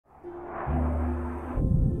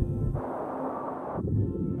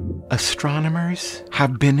Astronomers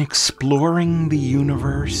have been exploring the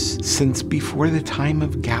universe since before the time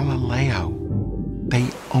of Galileo. They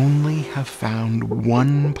only have found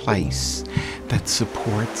one place that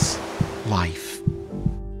supports life.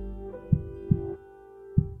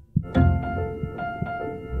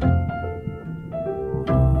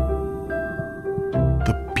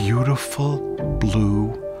 The beautiful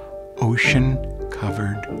blue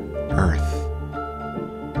ocean-covered Earth.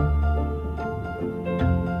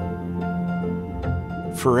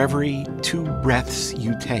 For every 2 breaths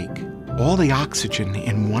you take, all the oxygen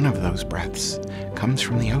in one of those breaths comes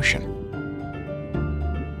from the ocean.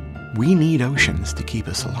 We need oceans to keep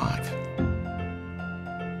us alive.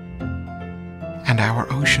 And our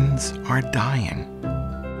oceans are dying.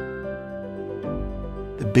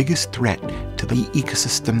 The biggest threat to the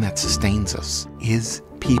ecosystem that sustains us is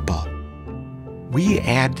people. We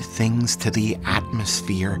add things to the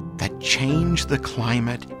atmosphere that change the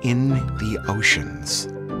climate in the oceans.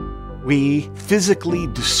 We physically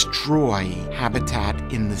destroy habitat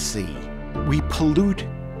in the sea. We pollute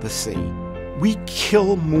the sea. We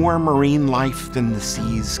kill more marine life than the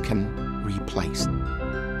seas can replace.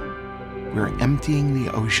 We're emptying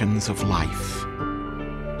the oceans of life.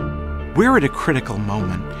 We're at a critical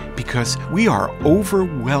moment because we are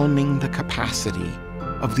overwhelming the capacity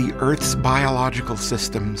of the Earth's biological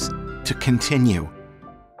systems to continue.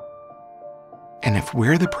 And if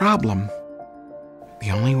we're the problem,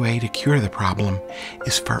 the only way to cure the problem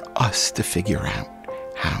is for us to figure out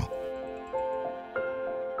how.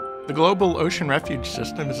 The Global Ocean Refuge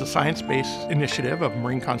System is a science-based initiative of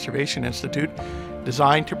Marine Conservation Institute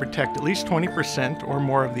designed to protect at least 20% or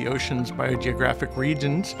more of the ocean's biogeographic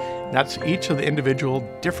regions. That's each of the individual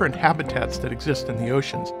different habitats that exist in the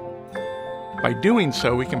oceans. By doing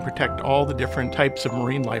so, we can protect all the different types of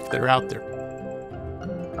marine life that are out there.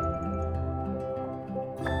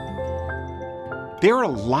 There are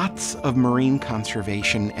lots of marine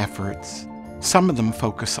conservation efforts. Some of them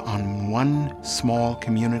focus on one small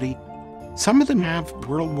community. Some of them have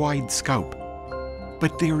worldwide scope.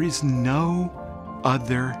 But there is no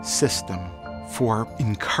other system for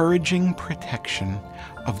encouraging protection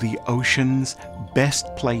of the ocean's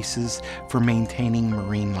best places for maintaining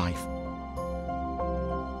marine life.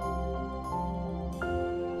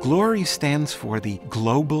 GLORY stands for the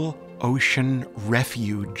Global Ocean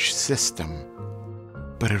Refuge System,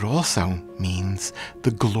 but it also means the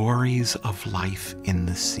glories of life in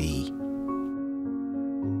the sea.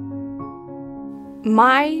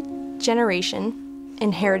 My generation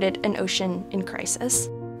inherited an ocean in crisis,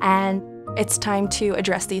 and it's time to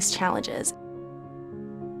address these challenges.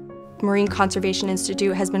 Marine Conservation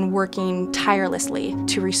Institute has been working tirelessly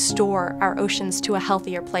to restore our oceans to a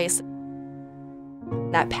healthier place.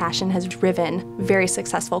 That passion has driven very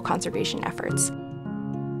successful conservation efforts.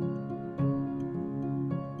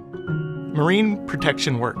 Marine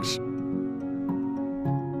protection works.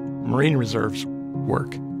 Marine reserves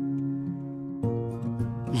work.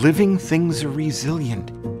 Living things are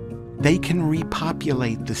resilient. They can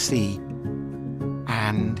repopulate the sea.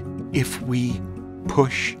 And if we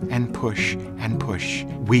push and push and push,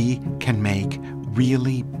 we can make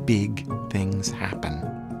really big things happen.